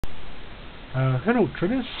Hello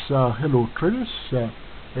traders,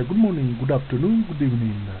 good morning, good afternoon, good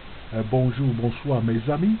evening, bonjour, bonsoir mes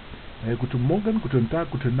amis, guten Morgen, guten Tag,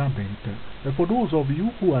 guten Abend. For those of you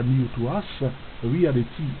who are new to us, we are the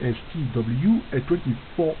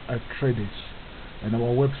TSTW24 traders, and our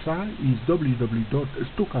website is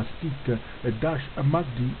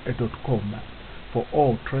www.stochastic-magdi.com. For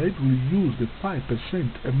all trade, we use the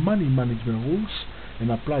 5% money management rules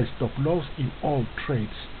and apply stop loss in all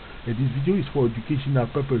trades. This video is for educational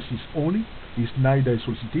purposes only. It's neither a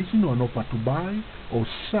solicitation or an offer to buy or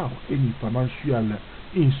sell any financial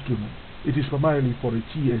instrument. It is primarily for the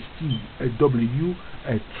TSTW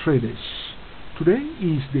traders. Today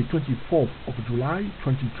is the 24th of July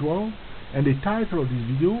 2012, and the title of this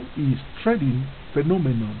video is Trading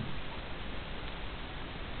Phenomenon.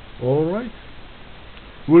 Alright,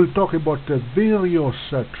 we'll talk about various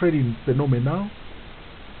trading phenomena,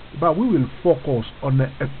 but we will focus on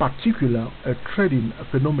a particular trading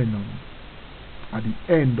phenomenon. At the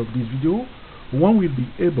end of this video, one will be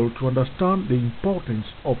able to understand the importance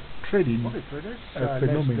of trading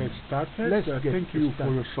phenomenon. Let's get started. Thank you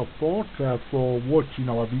for your support, for watching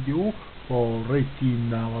our video, for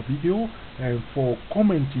rating our video, and for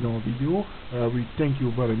commenting our video. We thank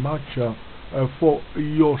you very much for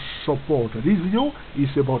your support. This video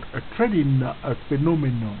is about a trading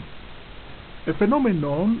phenomenon. A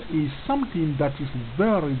phenomenon is something that is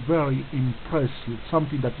very, very impressive.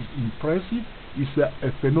 Something that is impressive is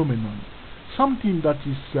a phenomenon. Something that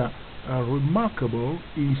is remarkable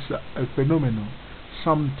is a phenomenon.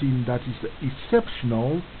 Something that is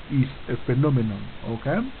exceptional is a phenomenon.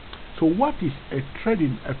 Okay? So what is a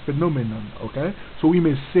trading phenomenon? Okay? So we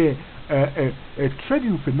may say a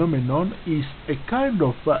trading phenomenon is a kind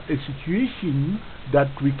of a situation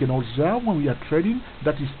that we can observe when we are trading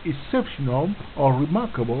that is exceptional or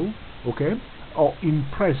remarkable, okay, or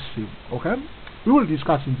impressive. Okay, we will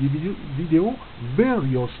discuss in the video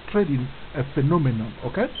various trading phenomenon.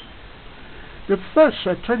 Okay, the first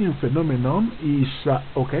trading phenomenon is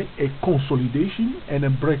okay, a consolidation and a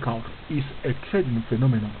breakout is a trading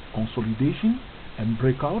phenomenon. Consolidation and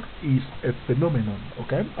breakout is a phenomenon.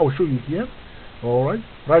 Okay, I will show you here. Alright,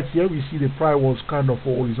 right here we see the price was kind of a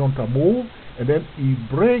horizontal move, and then it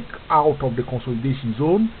break out of the consolidation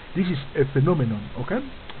zone. This is a phenomenon. Okay,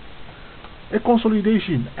 a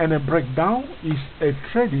consolidation and a breakdown is a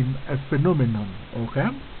trading phenomenon. Okay,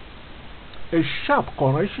 a sharp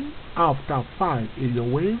correction after 5 area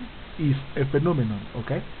wave is a phenomenon.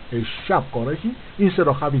 Okay, a sharp correction instead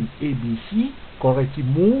of having ABC corrective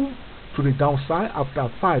move to the downside after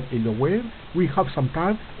 5 area wave, we have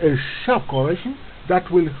sometimes a sharp correction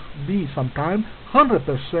that will be sometimes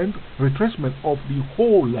 100% retracement of the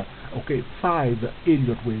whole 5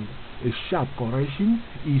 area wave. A sharp correction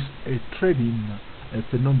is a trading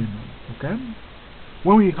phenomenon. Okay,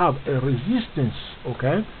 when we have a resistance,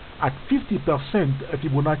 okay, at 50%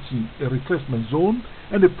 Fibonacci retracement zone,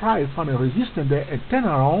 and the price found a resistance there and turn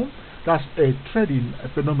around, that's a trading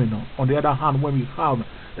phenomenon. On the other hand, when we have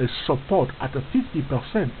a support at a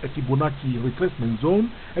 50% Fibonacci retracement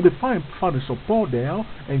zone, and they find a support there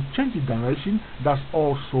and change the direction, that's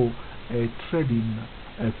also a trading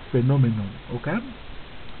phenomenon. Okay,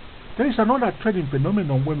 there is another trading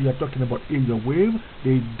phenomenon when we are talking about area wave,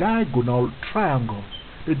 the diagonal triangle.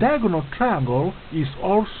 The diagonal triangle is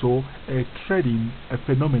also a trading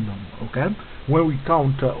phenomenon. Okay, when we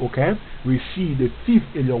count, okay, we see the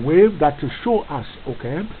 5th area wave that show us,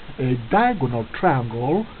 okay, a diagonal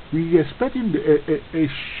triangle. We are expecting a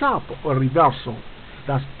sharp reversal.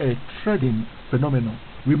 That's a trading phenomenon.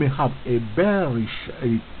 We may have a bearish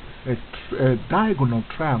a diagonal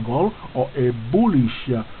triangle or a bullish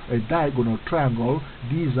diagonal triangle.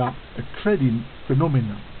 These are a trading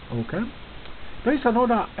phenomenon. Okay, there is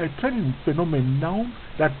another trading phenomenon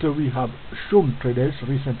that we have shown traders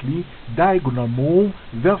recently: diagonal move,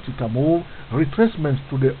 vertical move, retracements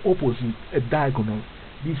to the opposite diagonal.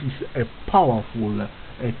 This is a powerful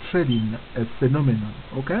trading phenomenon.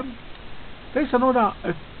 Okay, there is another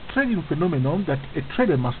trading phenomenon that a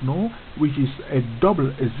trader must know, which is a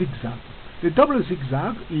double zigzag. The double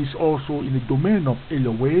zigzag is also in the domain of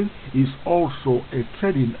area wave, is also a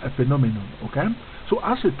trading phenomenon. Okay, so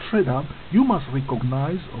as a trader, you must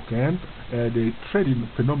recognize, okay, the trading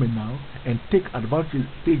phenomena and take advantage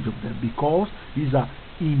of them, because these are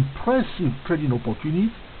impressive trading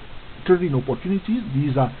opportunities.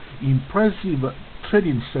 These are impressive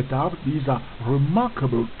trading setup. These are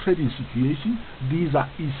remarkable trading situations. These are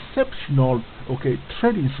exceptional, okay,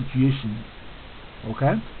 trading situations.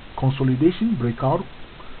 Okay, consolidation, breakout,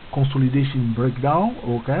 consolidation, breakdown.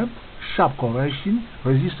 Okay, sharp correction,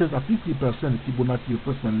 resistance at 50% Fibonacci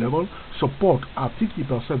retracement level, support at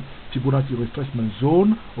 50% Fibonacci retracement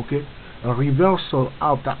zone, okay, a reversal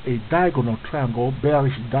after a diagonal triangle,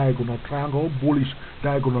 bearish diagonal triangle, bullish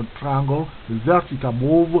diagonal triangle, vertical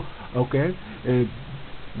move, okay, a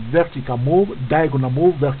vertical move, diagonal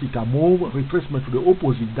move, vertical move, retracement to the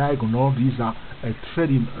opposite diagonal. These are a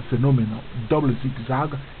trading phenomenon. Double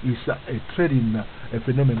zigzag is a trading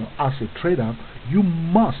phenomenon. As a trader, you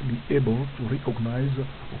must be able to recognize,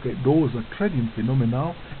 okay, those trading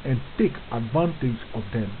phenomena and take advantage of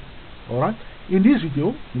them. Alright, in this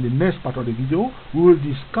video, in the next part of the video, we will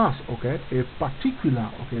discuss, okay, a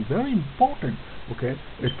particular, okay, very important, okay,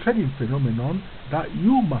 a trading phenomenon that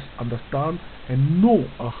you must understand and know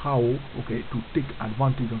how, okay, to take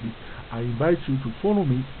advantage of it. I invite you to follow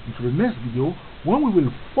me into the next video when we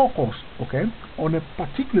will focus, okay, on a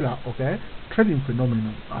particular, okay, trading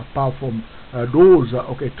phenomenon apart from those,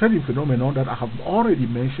 okay, trading phenomenon that I have already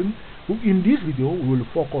mentioned. In this video, we will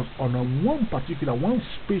focus on one particular, one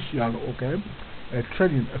special, okay,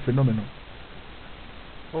 trading phenomenon.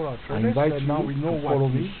 Alright, so I invite you now we know to follow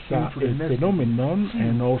me into the next phenomenon,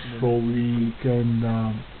 and also we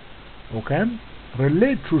can, okay,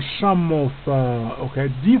 relate to some of, okay,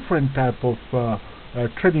 different type of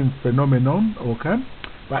trading phenomenon, okay.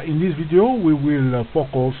 But in this video, we will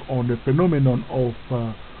focus on the phenomenon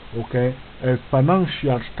of, okay, a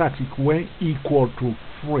financial static way equal to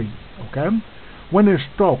free, okay. When a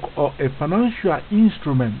stock or a financial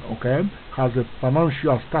instrument, okay, has a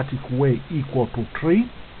financial static way equal to 3,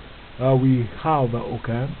 we have,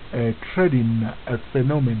 okay, a trading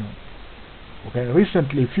phenomenon. Okay,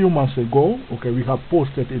 recently, a few months ago, okay, we have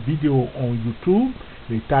posted a video on YouTube.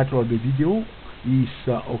 The title of the video is,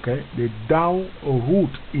 okay, the Dow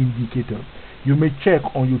root indicator. You may check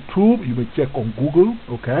on YouTube, you may check on Google,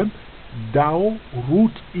 okay, Dow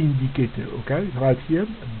root indicator, okay, right here,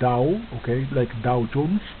 Dow, okay, like Dow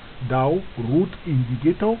Jones, Dow root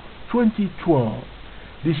indicator 2012.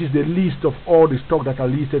 This is the list of all the stocks that are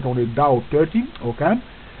listed on the Dow 30, okay,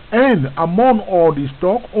 and among all the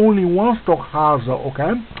stock, only one stock has,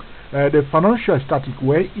 okay, the financial static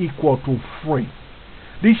way equal to 3.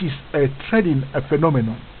 This is a trading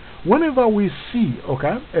phenomenon. Whenever we see,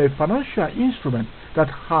 okay, a financial instrument that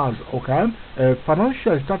has, okay, a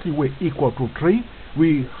financial static way equal to 3,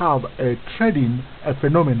 we have a trading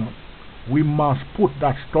phenomenon. We must put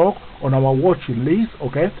that stock on our watching list,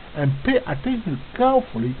 okay, and pay attention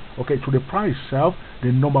carefully, okay, to the price itself,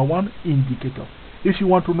 the number one indicator. If you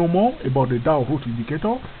want to know more about the Dow root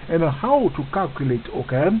indicator and how to calculate,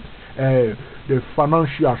 okay, the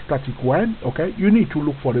financial static one, okay, you need to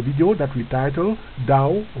look for the video that we title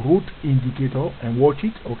Dow root indicator and watch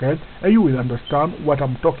it, okay, and you will understand what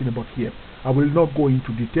I'm talking about here. I will not go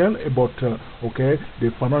into detail about, okay,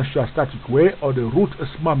 the financial static way or the root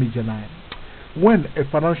small major line. When a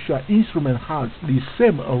financial instrument has the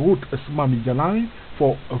same root small major line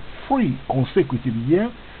for a 3 consecutive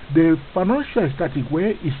years, the financial static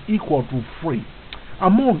way is equal to 3.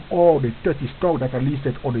 Among all the 30 stocks that are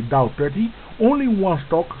listed on the Dow 30, only one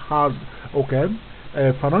stock has, okay,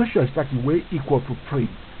 a financial static way equal to 3.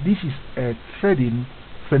 This is a trading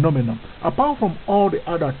phenomenon. Apart from all the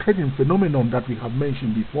other trading phenomenon that we have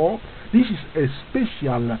mentioned before, this is a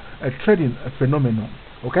special trading phenomenon.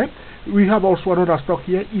 Okay, we have also another stock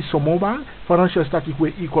here, ExxonMobil, financial static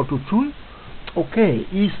way equal to 2. Okay,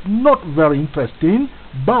 it's not very interesting,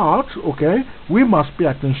 but okay, we must pay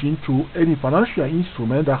attention to any financial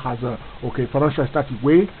instrument that has a, okay, financial static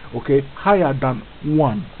way, okay, higher than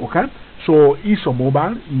 1. Okay, so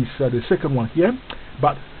ExxonMobil is the second one here,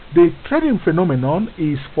 but the trading phenomenon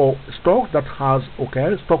is for stock that has,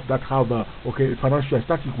 okay, stock that have a, okay, financial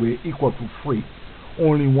static way equal to 3.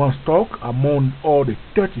 Only one stock among all the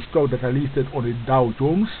 30 stocks that are listed on the Dow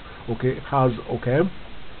Jones, okay, has, okay,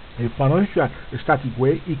 a financial static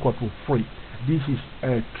way equal to 3. This is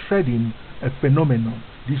a trading phenomenon.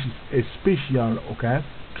 This is a special, okay,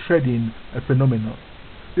 trading phenomenon.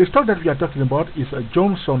 The stock that we are talking about is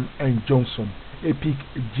Johnson&Johnson, Epic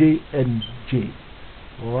J&J.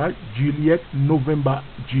 Alright, Juliet, November,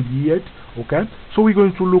 Juliet. Okay, so we're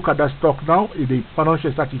going to look at that stock now. The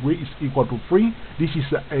financial static way is equal to 3. This is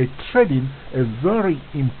a trading, a very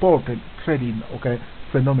important trading, okay,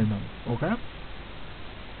 phenomenon. Okay,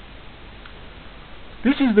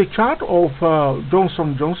 this is the chart of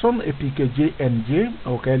Johnson&Johnson, Epic J&J,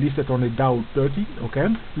 okay, listed on the Dow 30, okay.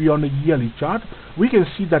 We are on a yearly chart. We can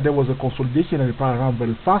see that there was a consolidation and the price ran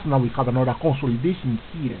very fast. Now we have another consolidation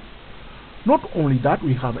here. Not only that,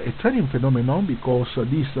 we have a trading phenomenon because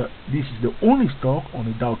this is the only stock on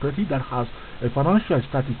the Dow 30 that has a financial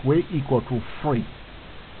static way equal to 3.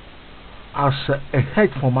 as a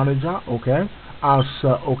hedge fund manager, okay, as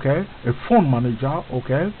a fund manager,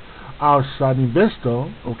 okay, as an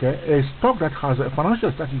investor, okay, a stock that has a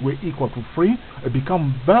financial static weight equal to 3, it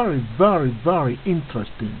becomes very, very, very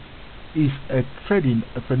interesting. Is a trading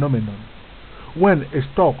phenomenon. When a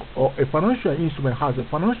stock or a financial instrument has a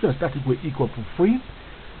financial static weight equal to 3,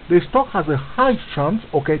 the stock has a high chance,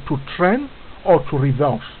 okay, to trend or to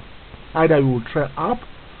reverse. Either it will trend up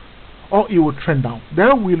or it will trend down.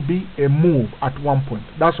 There will be a move at one point.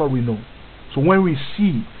 That's all we know. So when we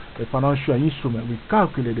see the financial instrument, we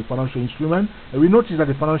calculate the financial instrument, and we notice that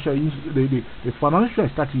the financial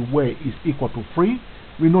static weight is equal to 3.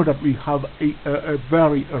 We know that we have a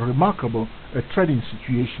very remarkable trading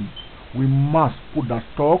situation. We must put that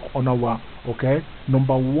stock on our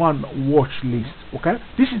 #1 watch list. Okay,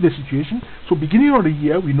 this is the situation. So beginning of the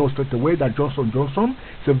year, we know straight away that Johnson&Johnson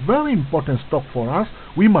is a very important stock for us.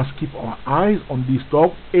 We must keep our eyes on this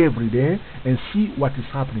stock every day and see what is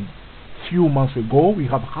happening. Few months ago, we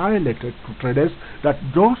have highlighted to traders that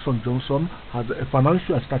Johnson&Johnson has a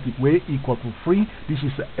financial static weight equal to 3. This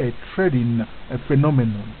is a trading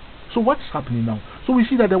phenomenon. So what's happening now? So we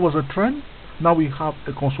see that there was a trend. Now we have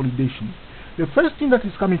a consolidation. The first thing that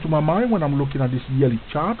is coming to my mind when I'm looking at this yearly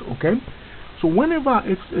chart, okay? So whenever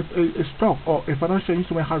a stock or a financial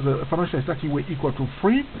instrument has a financial static weight equal to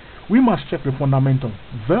 3, we must check the fundamental.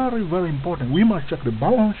 Very, very important. We must check the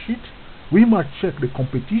balance sheet. We must check the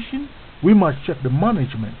competition. We must check the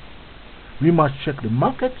management. We must check the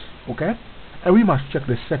market, okay? And we must check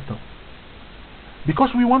the sector.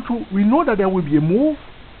 Because we know that there will be a move,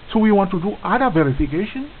 so we want to do other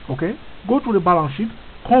verification, okay? Go to the balance sheet,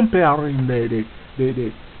 comparing the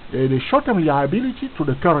short-term liability to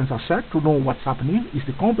the current asset to know what's happening. Is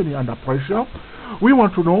the company under pressure? We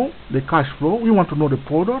want to know the cash flow. We want to know the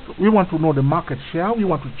product. We want to know the market share. We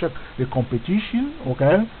want to check the competition,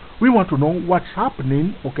 okay? We want to know what's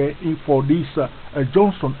happening, okay, for this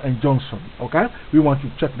Johnson&Johnson, okay? We want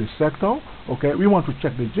to check the sector, okay? We want to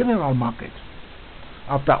check the general market.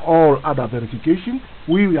 After all other verification,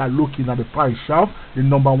 we are looking at the price shelf, the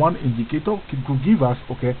 #1 indicator to give us,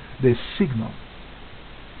 okay, the signal.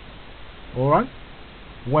 Alright?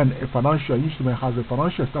 When a financial instrument has a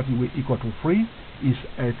financial static weight equal to 3, is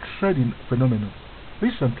a trading phenomenon.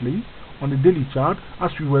 Recently, on the daily chart,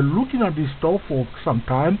 as we were looking at this stock for some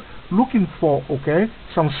time, looking for, okay,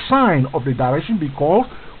 some sign of the direction, because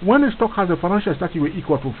when a stock has a financial static weight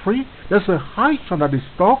equal to 3, there's a high chance that the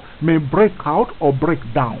stock may break out or break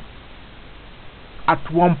down at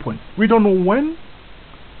one point. We don't know when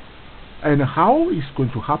and how it's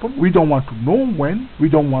going to happen. We don't want to know when. We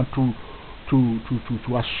don't want to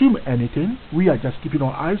assume anything. We are just keeping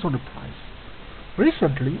our eyes on the price.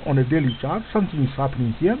 Recently, on the daily chart, something is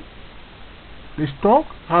happening here. The stock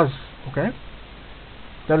has, okay,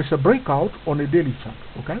 there is a breakout on the daily chart,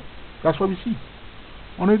 okay? That's what we see.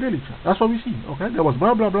 On a daily chart, that's what we see, okay? There was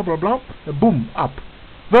blah, blah, blah, blah, blah, a boom, up.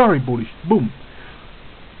 Very bullish, boom.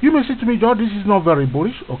 You may say to me, George, this is not very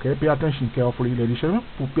bullish. Okay, pay attention carefully, ladies and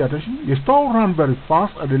gentlemen. Pay attention. The stock ran very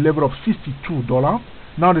fast at the level of $62.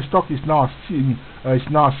 Now the stock is now at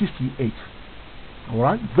 68.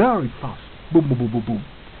 Alright, very fast. Boom, boom, boom, boom, boom.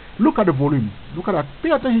 Look at the volume. Look at that.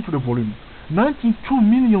 Pay attention to the volume. 92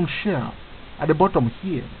 million shares at the bottom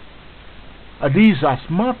here. These are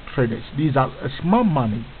smart traders. These are smart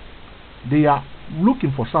money. They are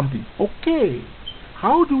looking for something. Okay,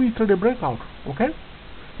 how do we trade a breakout? Okay,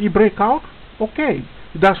 the breakout. Okay,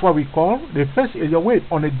 that's what we call the first area wave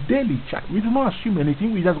on a daily chart. We do not assume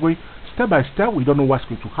anything. We just go step by step. We don't know what's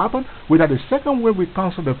going to happen. Whether the second wave will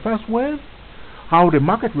cancel the first wave, how the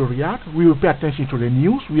market will react. We will pay attention to the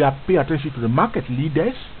news. We will pay attention to the market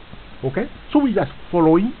leaders. Okay, so we just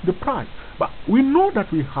following the price. But we know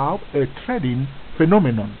that we have a trading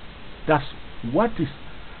phenomenon. That's what is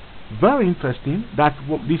very interesting. That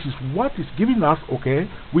this is what is giving us, okay,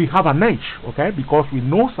 we have an edge, okay, because we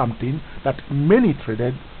know something that many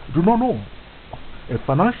traders do not know. A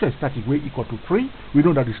financial static weight equal to 3, we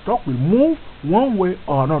know that the stock will move one way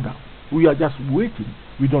or another. We are just waiting.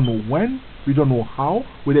 We don't know when, we don't know how,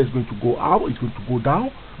 whether it's going to go up, it's going to go down,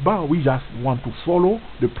 but we just want to follow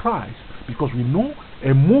the price because we know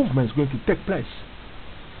a movement is going to take place.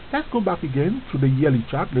 Let's go back again to the yearly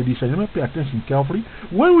chart, ladies and gentlemen. Pay attention carefully.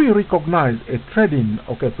 When we recognize a trading,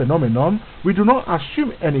 okay, phenomenon, we do not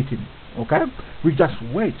assume anything. Okay, we just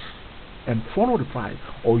wait and follow the price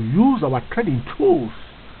or use our trading tools.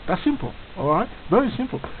 That's simple. All right, very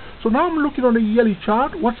simple. So now I'm looking on the yearly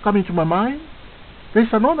chart. What's coming to my mind? There's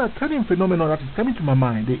another trading phenomenon that is coming to my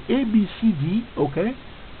mind. The ABCD, okay,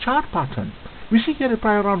 chart pattern. We see here the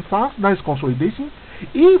price run fast. That is consolidation.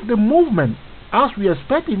 If the movement as we are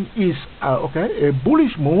expecting is okay, a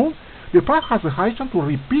bullish move, the price has a high chance to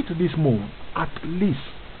repeat this move at least.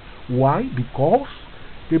 Why? Because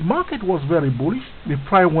the market was very bullish. The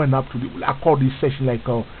price went up to I call this session like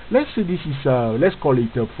let's say this is let's call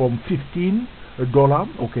it from $15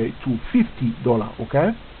 okay to $50,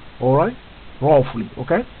 okay, all right, roughly,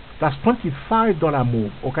 okay. That's $25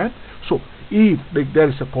 move, okay. So if there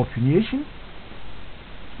is a continuation,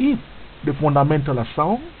 if the fundamentals are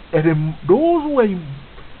sound, and then those who were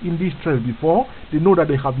in this trade before, they know that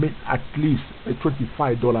they have made at least a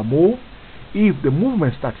 $25 move. If the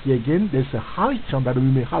movement starts here again, there's a high chance that we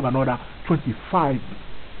may have another $25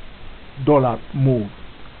 move.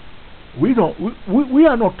 We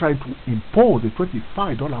are not trying to impose the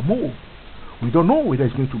 $25 move. We don't know whether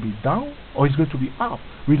it's going to be down or it's going to be up.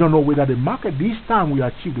 We don't know whether the market this time will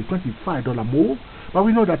achieve the $25 move, but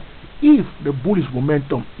we know that if the bullish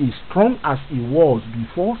momentum is strong as it was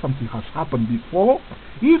before, something has happened before,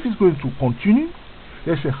 if it's going to continue,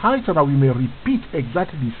 there's a high chance that we may repeat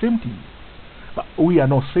exactly the same thing. But we are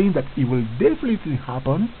not saying that it will definitely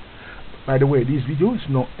happen. By the way, this video is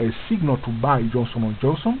not a signal to buy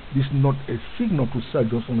Johnson&Johnson. This is not a signal to sell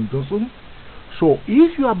Johnson&Johnson. So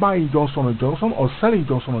if you are buying Johnson&Johnson or selling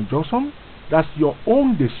Johnson&Johnson, that's your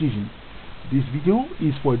own decision. This video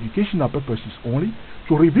is for educational purposes only,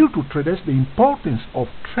 to reveal to traders the importance of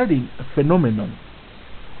trading a phenomenon.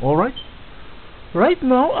 Alright? Right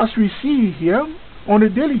now, as we see here, on the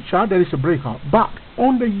daily chart there is a breakout, but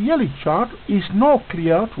on the yearly chart it's not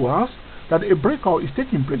clear to us that a breakout is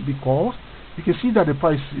taking place, because you can see that the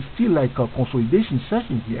price is still like a consolidation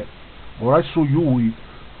session here. Alright, so you will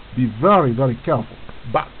be very, very careful.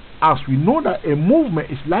 But as we know that a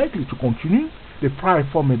movement is likely to continue, the price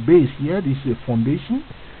form a base here. This is a foundation.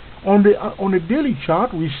 On the daily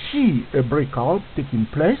chart, we see a breakout taking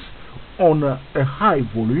place on a high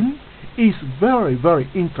volume. It's very, very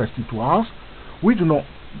interesting to us. We do not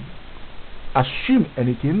assume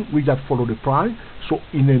anything, we just follow the price. So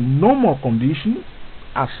in a normal condition,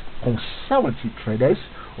 as conservative traders,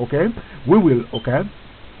 okay, we will, okay,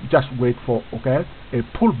 just wait for, okay, a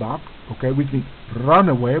pullback, okay, which means run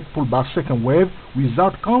away, pullback, second wave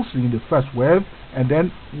without cancelling the first wave, and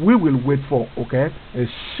then we will wait for, okay, a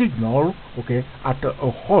signal, okay, at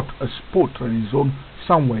a hot spot trading zone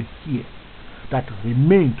somewhere here. That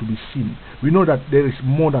remain to be seen. We know that there is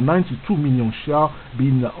more than 92 million shares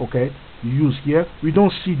being okay used here. We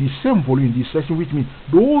don't see the same volume in this session, which means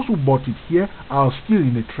those who bought it here are still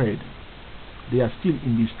in the trade. They are still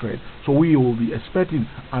in this trade. So we will be expecting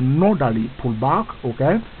another pullback,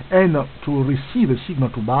 okay, and to receive a signal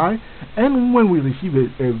to buy. And when we receive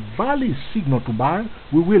a valid signal to buy,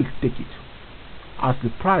 we will take it. As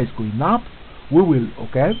the price going up, we will,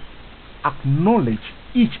 okay, acknowledge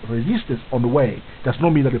each resistance on the way. Does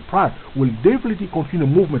not mean that the price will definitely continue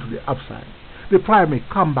movement to the upside. The price may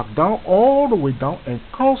come back down, all the way down, and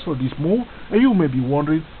cancel this move. And you may be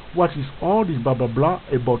wondering, what is all this blah blah blah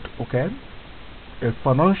about, okay, a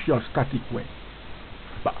financial static way?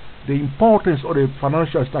 But the importance of the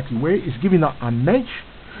financial static way is giving us an edge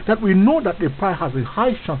that we know that the price has a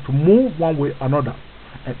high chance to move one way or another.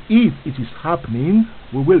 And if it is happening,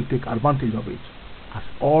 we will take advantage of it. As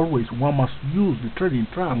always, one must use the trading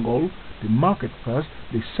triangle, the market first,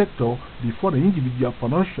 the sector before the individual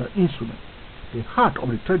financial instrument. The heart of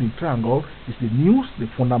the trading triangle is the news, the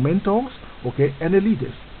fundamentals, okay, and the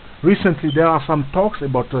leaders. Recently, there are some talks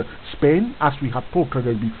about Spain. As we had told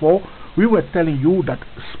traders before, we were telling you that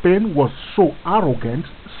Spain was so arrogant,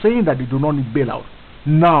 saying that they do not need bailout.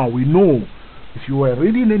 Now we know, if you were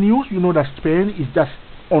reading the news, you know that Spain is just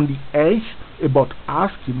on the edge about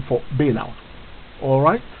asking for bailout.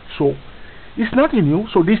 Alright, so it's nothing new.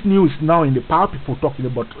 So this news is now in the power. People talking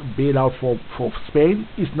about bailout for Spain.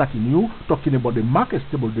 It's nothing new. Talking about the market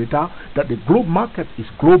stable data, that the globe market is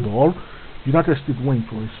global. United States went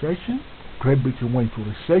into recession, Great Britain went into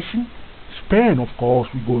recession, Spain, of course,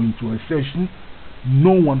 will go into recession.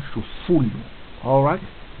 No one should fool you. Alright,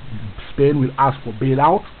 Spain will ask for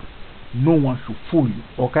bailout. No one should fool you.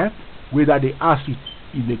 Okay, whether they ask it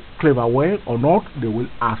in a clever way or not, they will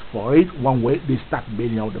ask for it. One way, they start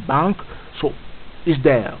bailing out the bank. So it's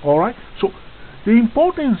there. Alright, so the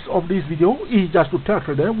importance of this video is just to tell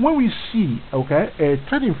traders, when we see, okay, a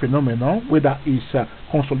trading phenomenon, whether it's a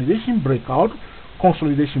consolidation breakout,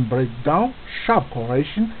 consolidation breakdown, sharp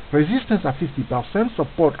correction, resistance at 50%,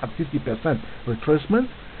 support at 50%, retracement,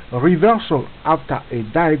 reversal after a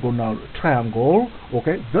diagonal triangle,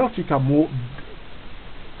 okay, vertical move,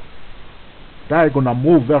 diagonal,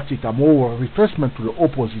 more vertical, more retracement to the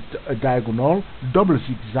opposite diagonal, double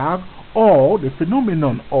zigzag, or the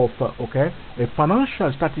phenomenon of a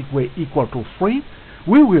financial static way equal to 3,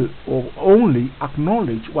 we will only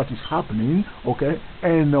acknowledge what is happening,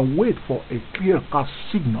 and wait for a clear-cut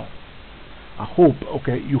signal. I hope,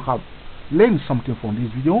 you have learned something from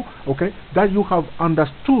this video, that you have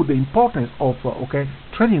understood the importance of,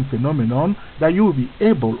 trading phenomenon, that you will be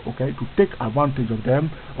able, to take advantage of them,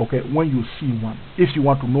 when you see one. If you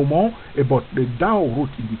want to know more about the Dow root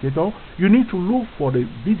indicator, you need to look for the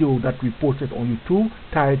video that we posted on YouTube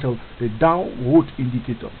titled the Dow root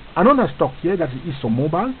indicator. Another stock here that is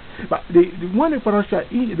ExxonMobil, but when a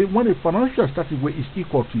financial static way is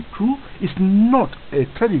equal to 2, it's not a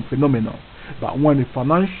trading phenomenon. But when a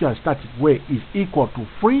financial static way is equal to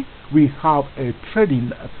 3, we have a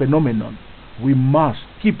trading phenomenon. We must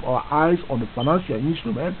keep our eyes on the financial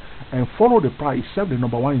instrument and follow the price itself, the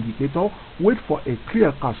number 1 indicator, wait for a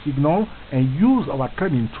clear-cut signal, and use our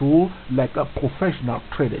trading tool like a professional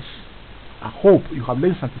traders. I hope you have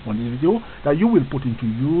learned something from this video that you will put into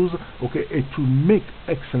use, to make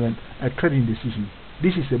excellent trading decisions.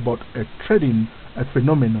 This is about a trading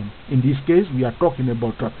phenomenon. In this case, we are talking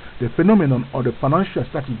about the phenomenon of the financial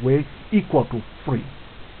static way equal to 3.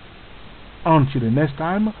 Until the next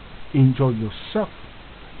time, enjoy yourself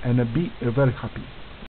and be very happy.